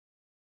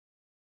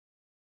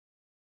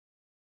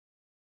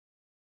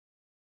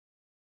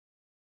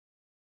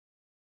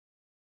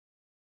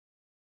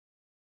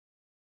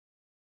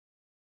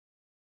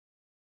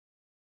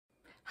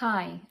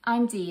Hi,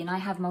 I'm Dee and I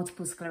have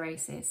multiple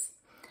sclerosis.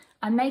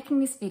 I'm making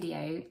this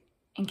video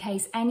in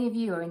case any of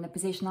you are in the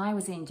position I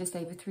was in just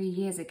over 3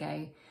 years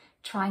ago,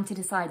 trying to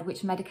decide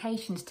which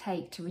medication to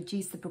take to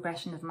reduce the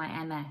progression of my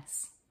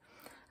MS.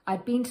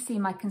 I'd been to see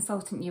my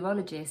consultant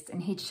neurologist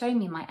and he'd shown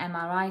me my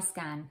MRI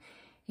scan.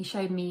 He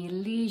showed me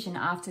lesion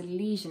after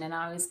lesion and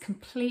I was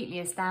completely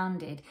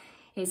astounded.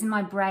 It's in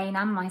my brain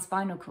and my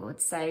spinal cord,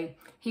 so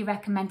he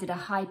recommended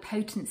a high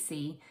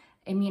potency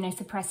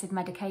immunosuppressive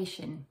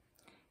medication.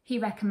 He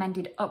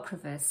recommended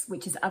Ocrevus,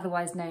 which is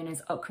otherwise known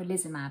as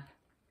Ocrelizumab.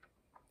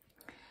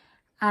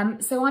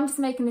 So I'm just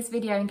making this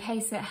video in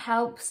case it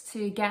helps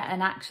to get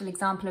an actual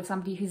example of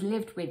somebody who's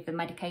lived with the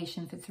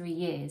medication for 3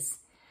 years.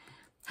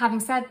 Having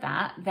said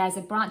that, there's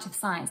a branch of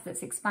science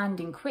that's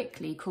expanding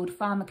quickly called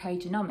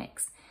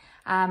pharmacogenomics,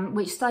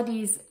 which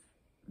studies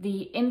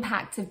the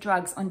impact of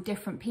drugs on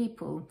different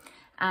people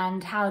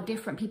and how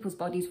different people's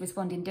bodies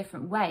respond in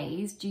different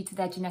ways due to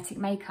their genetic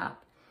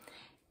makeup.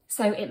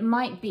 So it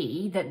might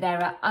be that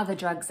there are other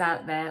drugs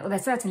out there, or there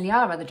certainly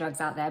are other drugs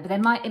out there, but it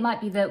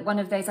might be that one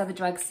of those other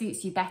drugs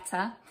suits you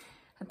better.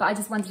 But I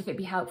just wondered if it'd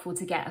be helpful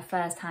to get a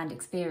first-hand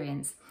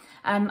experience.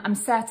 I'm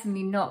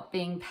certainly not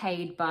being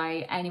paid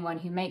by anyone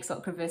who makes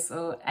Ocrevus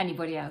or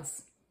anybody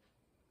else.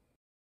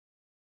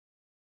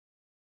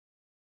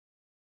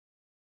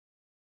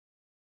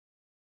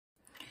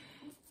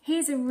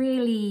 Here's a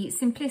really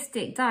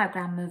simplistic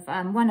diagram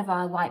of one of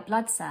our white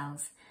blood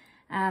cells.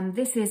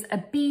 This is a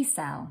B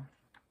cell.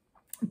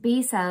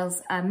 B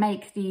cells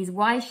make these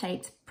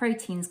Y-shaped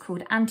proteins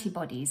called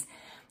antibodies,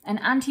 and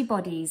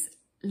antibodies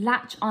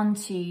latch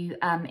onto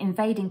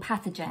invading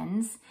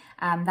pathogens,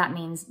 that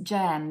means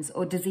germs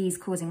or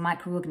disease-causing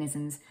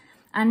microorganisms,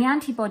 and the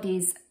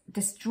antibodies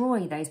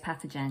destroy those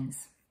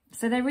pathogens.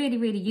 So they're really,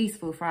 really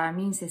useful for our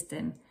immune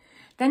system.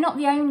 They're not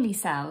the only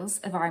cells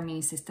of our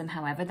immune system,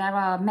 however. There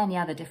are many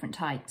other different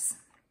types.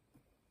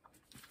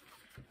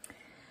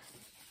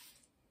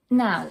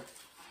 Now,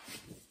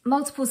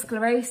 multiple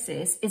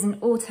sclerosis is an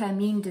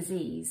autoimmune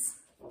disease.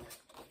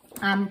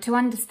 To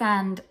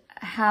understand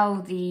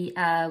how the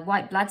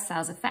white blood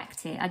cells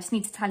affect it, I just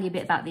need to tell you a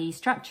bit about the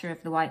structure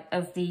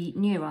of the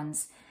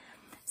neurons.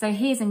 So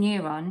here's a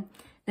neuron.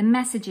 The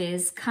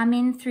messages come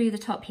in through the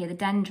top here, the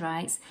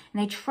dendrites,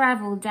 and they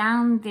travel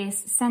down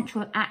this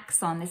central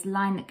axon, this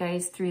line that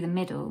goes through the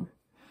middle.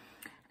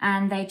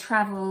 And they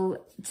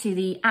travel to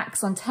the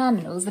axon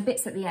terminals, the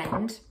bits at the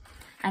end,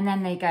 and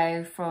then they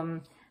go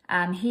from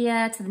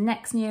here to the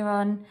next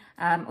neuron,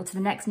 or to the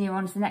next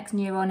neuron, to the next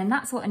neuron, and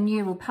that's what a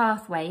neural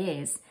pathway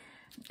is.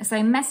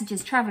 So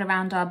messages travel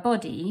around our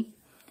body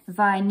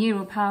via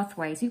neural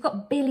pathways. We've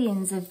got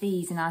billions of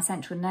these in our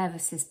central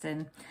nervous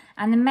system,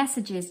 and the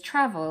messages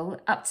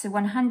travel up to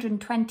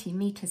 120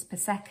 meters per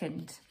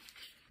second.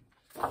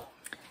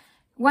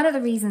 One of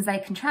the reasons they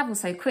can travel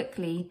so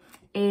quickly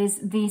is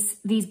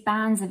these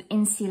bands of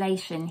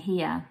insulation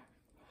here.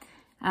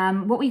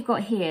 What we've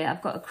got here,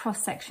 I've got a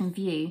cross-section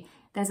view.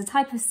 There's a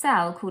type of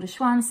cell called a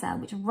Schwann cell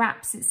which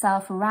wraps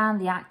itself around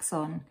the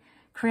axon,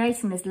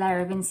 creating this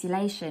layer of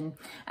insulation.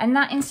 And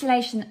that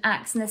insulation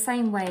acts in the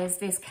same way as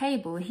this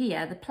cable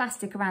here. The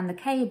plastic around the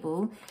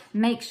cable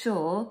makes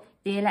sure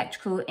the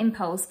electrical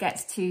impulse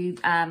gets to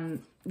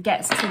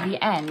the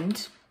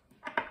end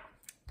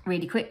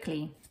really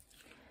quickly.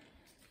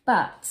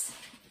 But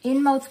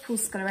in multiple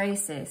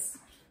sclerosis,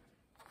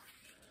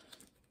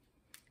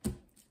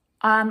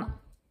 our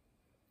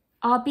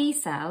B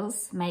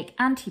cells make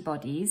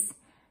antibodies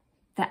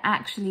that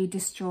actually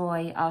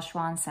destroy our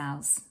Schwann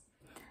cells,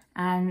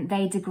 and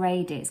they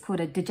degrade it. It's called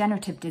a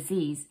degenerative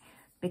disease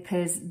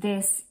because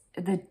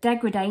the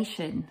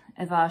degradation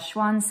of our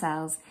Schwann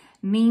cells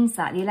means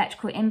that the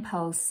electrical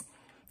impulse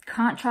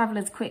can't travel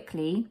as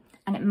quickly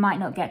and it might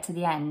not get to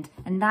the end,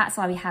 and that's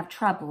why we have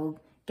trouble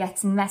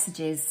getting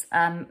messages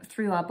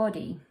through our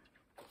body.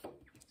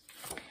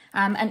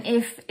 And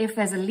if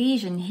there's a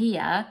lesion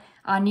here,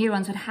 our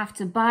neurons would have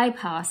to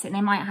bypass it, and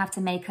they might have to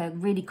make a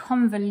really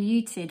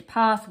convoluted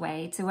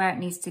pathway to where it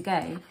needs to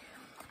go,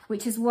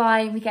 which is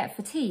why we get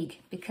fatigue,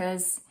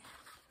 because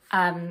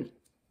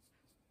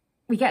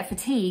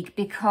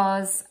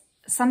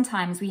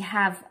sometimes we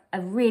have a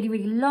really,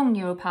 really long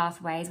neural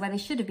pathways where they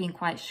should have been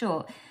quite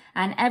short,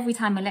 and every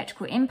time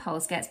electrical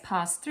impulse gets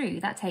passed through,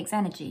 that takes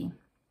energy.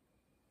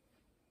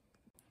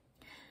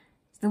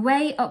 The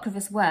way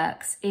Ocrevus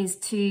works is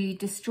to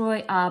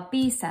destroy our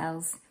B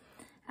cells.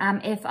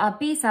 If our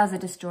B cells are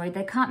destroyed,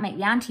 they can't make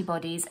the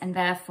antibodies, and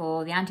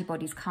therefore the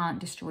antibodies can't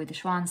destroy the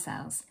Schwann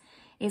cells.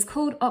 It's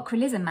called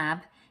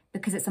Ocrelizumab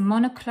because it's a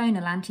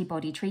monoclonal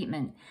antibody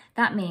treatment.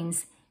 That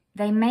means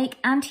they make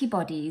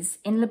antibodies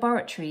in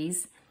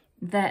laboratories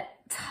that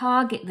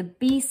target the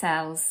B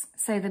cells,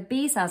 so the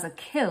B cells are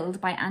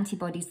killed by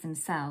antibodies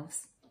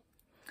themselves.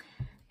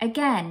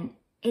 Again,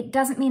 it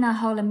doesn't mean our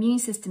whole immune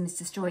system is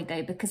destroyed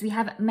though, because we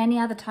have many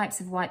other types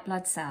of white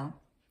blood cell.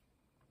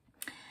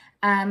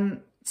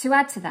 To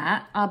add to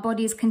that, our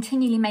body is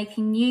continually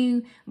making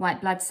new white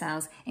blood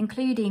cells,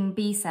 including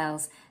B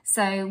cells.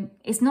 So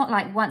it's not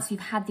like once we've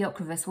had the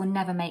Ocrevus, we'll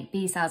never make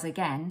B cells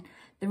again.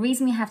 The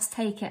reason we have to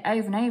take it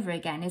over and over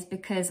again is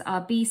because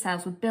our B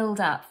cells will build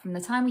up from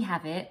the time we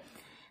have it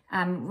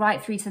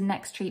right through to the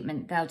next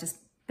treatment. They'll just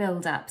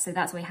build up. So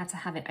that's why we have to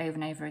have it over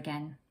and over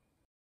again.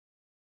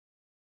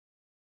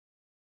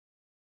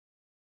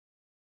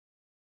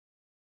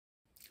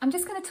 I'm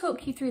just going to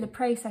talk you through the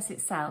process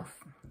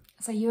itself.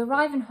 So you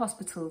arrive in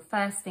hospital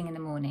first thing in the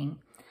morning.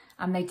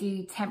 They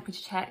do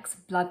temperature checks,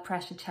 blood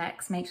pressure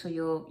checks, make sure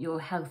you're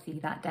healthy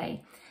that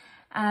day.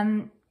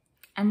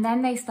 And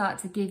then they start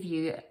to give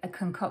you a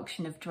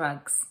concoction of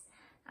drugs.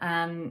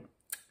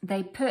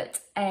 They put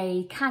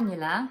a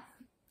cannula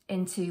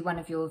into one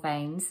of your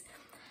veins,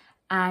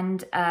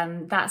 and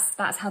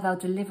that's how they'll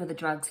deliver the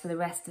drugs for the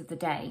rest of the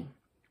day.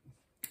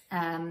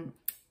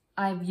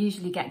 I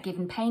usually get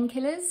given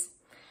painkillers,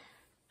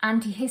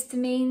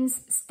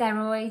 antihistamines,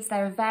 steroids.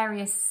 There are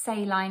various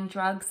saline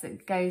drugs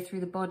that go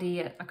through the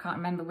body. I can't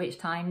remember which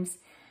times.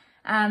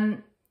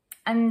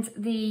 And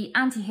the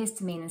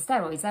antihistamine and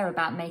steroids, they're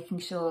about making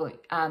sure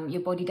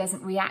your body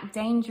doesn't react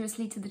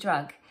dangerously to the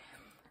drug.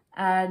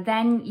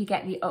 Then you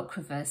get the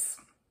Ocrevus.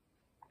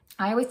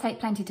 I always take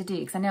plenty to do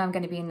because I know I'm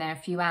going to be in there a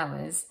few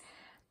hours.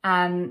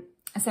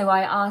 So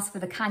I ask for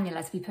the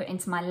cannula to be put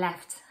into my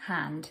left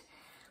hand.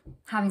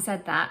 Having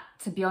said that,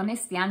 to be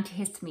honest, the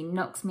antihistamine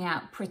knocks me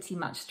out pretty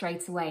much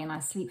straight away and I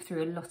sleep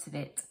through a lot of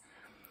it.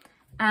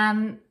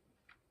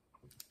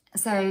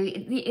 So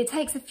it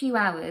takes a few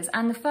hours,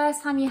 and the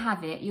first time you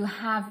have it, you'll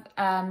have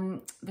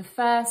the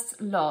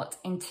first lot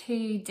in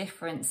 2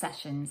 different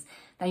sessions.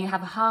 Then you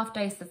have a half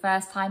dose the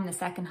first time, the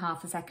second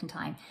half the second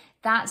time.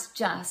 That's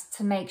just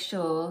to make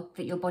sure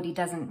that your body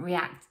doesn't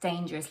react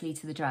dangerously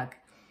to the drug.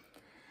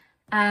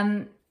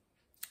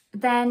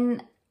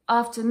 Then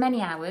after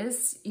many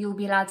hours, you'll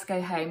be allowed to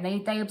go home.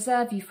 They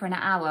observe you for an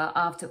hour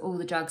after all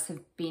the drugs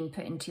have been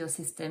put into your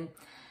system.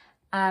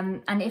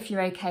 And if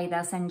you're okay,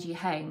 they'll send you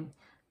home.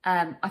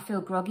 I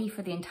feel groggy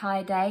for the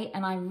entire day,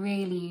 and I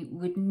really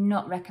would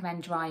not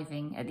recommend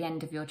driving at the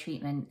end of your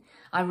treatment.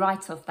 I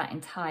write off that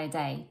entire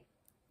day.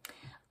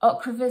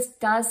 Ocrevus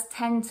does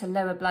tend to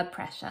lower blood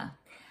pressure.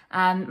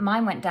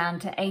 Mine went down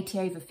to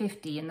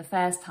 80/50 in the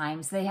first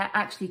time, so they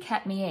actually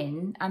kept me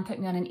in and put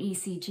me on an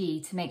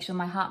ECG to make sure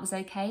my heart was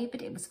okay,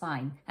 but it was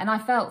fine, and I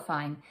felt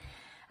fine.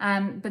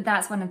 But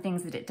that's one of the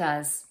things that it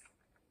does.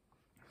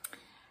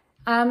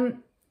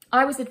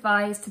 I was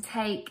advised to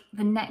take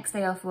the next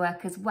day off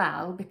work as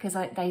well, because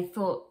they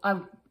thought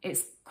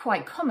it's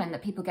quite common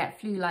that people get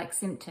flu-like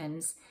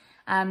symptoms.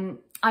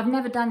 I've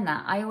never done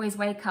that. I always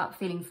wake up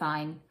feeling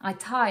fine. I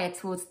tire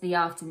towards the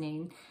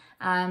afternoon,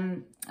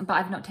 but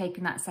I've not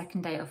taken that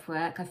second day off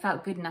work. I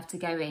felt good enough to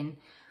go in.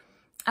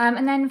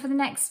 And then for the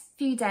next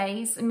few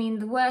days, I mean,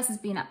 the worst has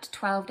been up to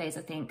 12 days,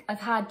 I think.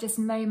 I've had just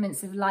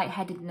moments of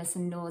lightheadedness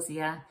and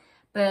nausea,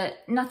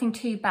 but nothing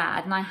too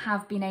bad, and I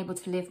have been able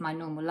to live my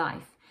normal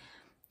life.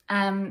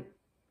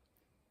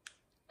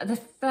 The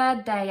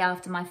third day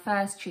after my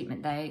first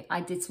treatment though,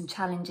 I did some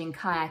challenging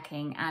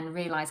kayaking and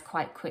realised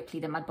quite quickly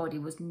that my body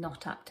was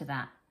not up to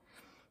that.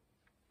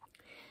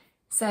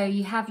 So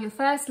you have your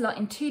first lot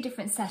in 2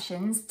 different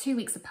sessions, 2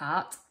 weeks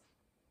apart.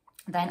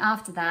 Then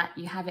after that,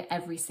 you have it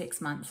every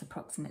 6 months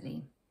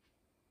approximately.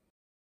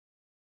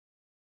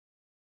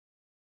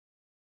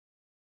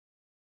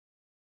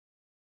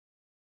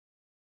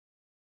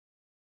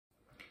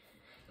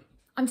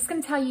 I'm just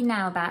going to tell you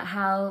now about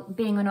how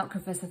being on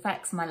Ocrevus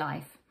affects my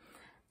life.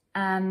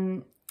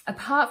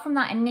 Apart from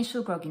that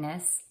initial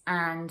grogginess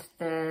and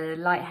the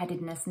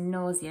lightheadedness and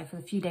nausea for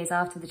the few days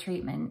after the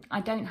treatment, I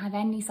don't have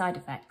any side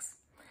effects.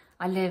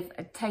 I live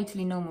a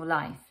totally normal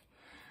life.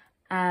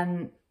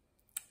 I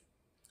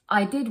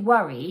did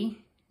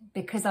worry,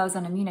 because I was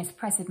on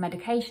immunosuppressive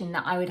medication,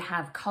 that I would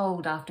have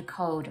cold after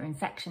cold or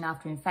infection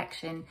after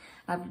infection.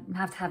 I'd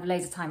have to have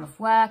loads of time off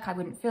work. I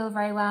wouldn't feel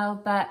very well,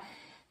 but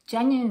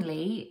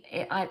genuinely,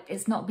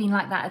 it's not been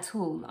like that at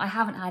all. I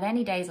haven't had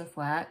any days off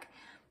work.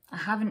 I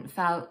haven't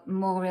felt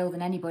more ill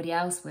than anybody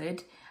else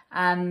would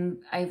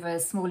over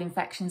small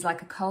infections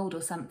like a cold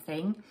or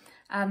something.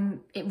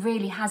 It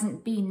really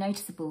hasn't been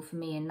noticeable for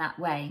me in that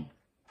way.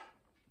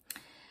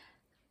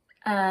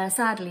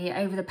 Sadly,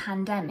 over the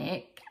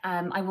pandemic,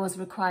 I was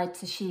required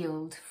to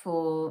shield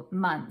for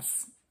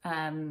months,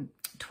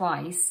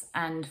 twice,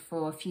 and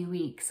for a few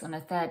weeks on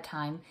a third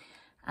time.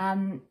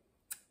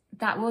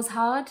 That was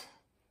hard.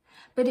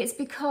 But it's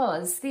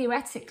because,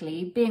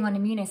 theoretically, being on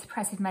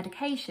immunosuppressive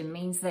medication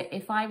means that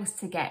if I was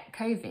to get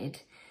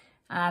COVID,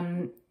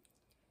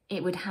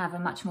 it would have a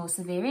much more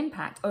severe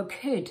impact, or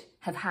could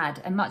have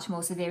had a much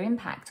more severe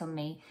impact on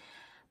me.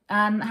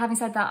 Having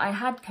said that, I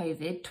had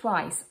COVID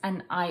twice,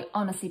 and I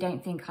honestly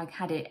don't think I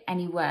had it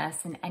any worse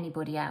than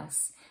anybody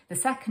else. The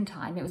second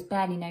time, it was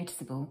barely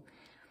noticeable.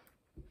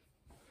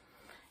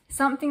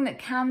 Something that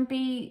can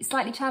be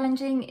slightly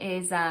challenging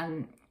is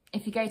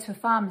if you go to a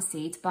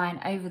pharmacy to buy an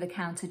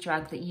over-the-counter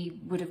drug that you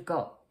would have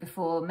got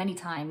before many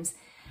times,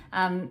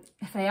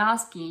 if they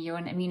ask you you're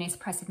on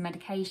immunosuppressive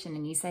medication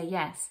and you say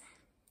yes,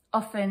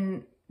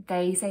 often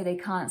they say they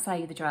can't sell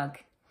you the drug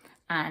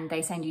and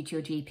they send you to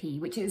your GP,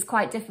 which is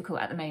quite difficult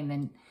at the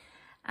moment.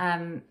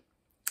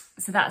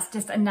 So that's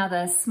just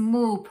another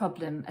small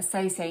problem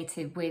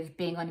associated with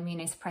being on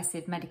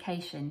immunosuppressive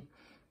medication.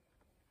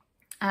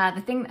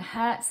 The thing that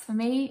hurts for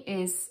me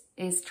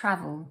is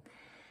travel.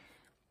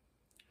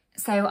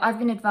 So I've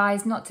been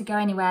advised not to go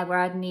anywhere where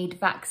I'd need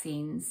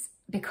vaccines,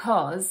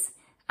 because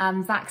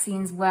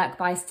vaccines work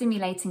by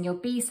stimulating your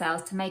B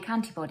cells to make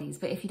antibodies.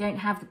 But if you don't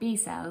have the B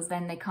cells,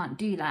 then they can't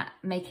do that,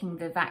 making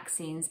the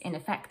vaccines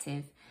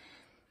ineffective.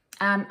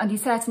 And you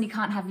certainly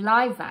can't have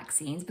live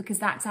vaccines, because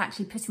that's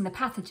actually putting the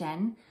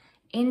pathogen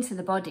into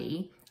the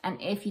body. And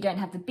if you don't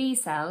have the B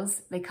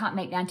cells, they can't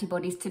make the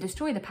antibodies to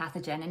destroy the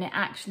pathogen, and it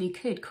actually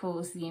could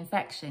cause the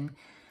infection.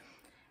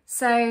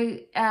 So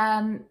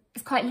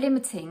it's quite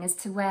limiting as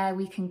to where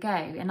we can go.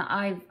 And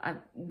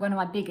one of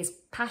my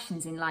biggest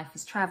passions in life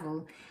is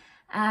travel.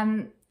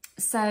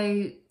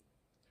 So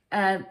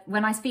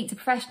when I speak to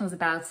professionals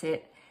about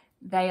it,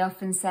 they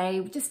often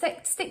say, just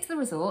stick to the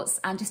resorts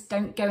and just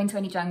don't go into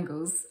any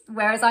jungles.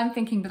 Whereas I'm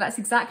thinking, but that's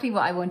exactly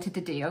what I wanted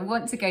to do. I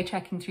want to go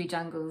trekking through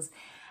jungles.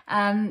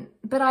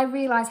 But I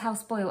realise how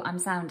spoiled I'm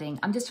sounding.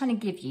 I'm just trying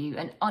to give you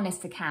an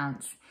honest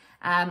account.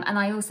 And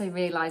I also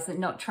realise that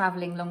not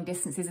travelling long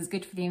distances is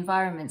good for the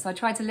environment. So I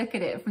try to look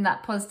at it from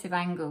that positive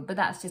angle, but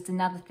that's just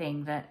another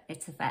thing that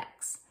it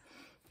affects.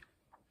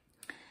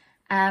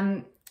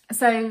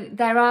 So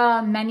there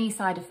are many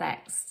side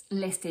effects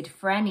listed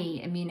for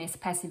any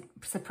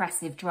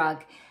immunosuppressive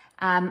drug.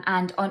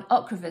 And on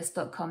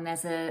Ocrevus.com,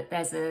 there's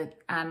a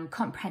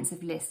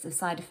comprehensive list of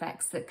side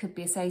effects that could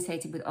be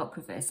associated with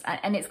Ocrevus.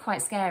 And it's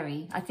quite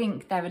scary. I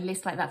think there are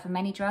lists like that for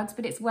many drugs,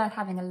 but it's worth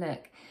having a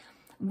look.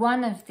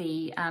 One of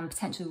the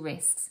potential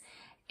risks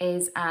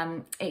is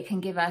it can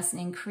give us an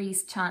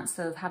increased chance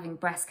of having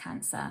breast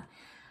cancer.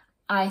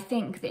 I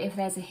think that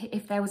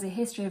if there was a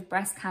history of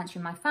breast cancer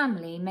in my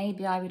family,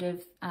 maybe I would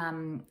have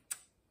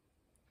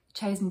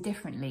chosen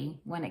differently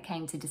when it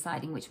came to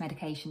deciding which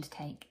medication to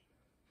take.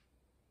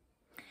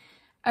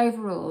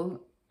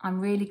 Overall, I'm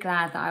really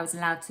glad that I was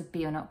allowed to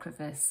be on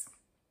Ocrevus.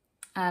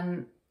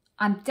 I'm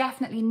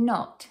definitely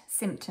not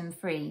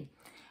symptom-free.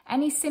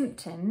 Any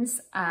symptoms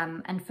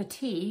and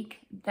fatigue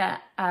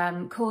that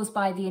caused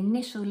by the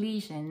initial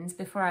lesions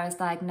before I was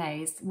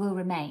diagnosed will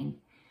remain.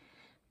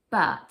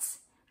 But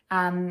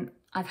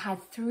I've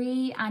had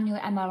 3 annual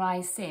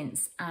MRIs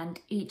since, and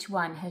each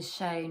one has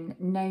shown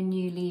no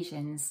new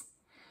lesions.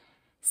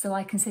 So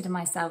I consider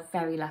myself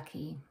very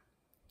lucky.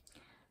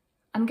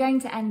 I'm going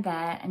to end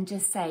there and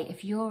just say,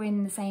 if you're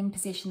in the same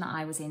position that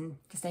I was in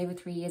just over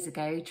 3 years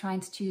ago, trying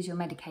to choose your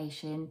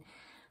medication,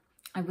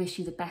 I wish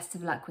you the best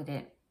of luck with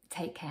it.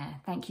 Take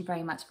care. Thank you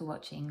very much for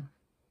watching.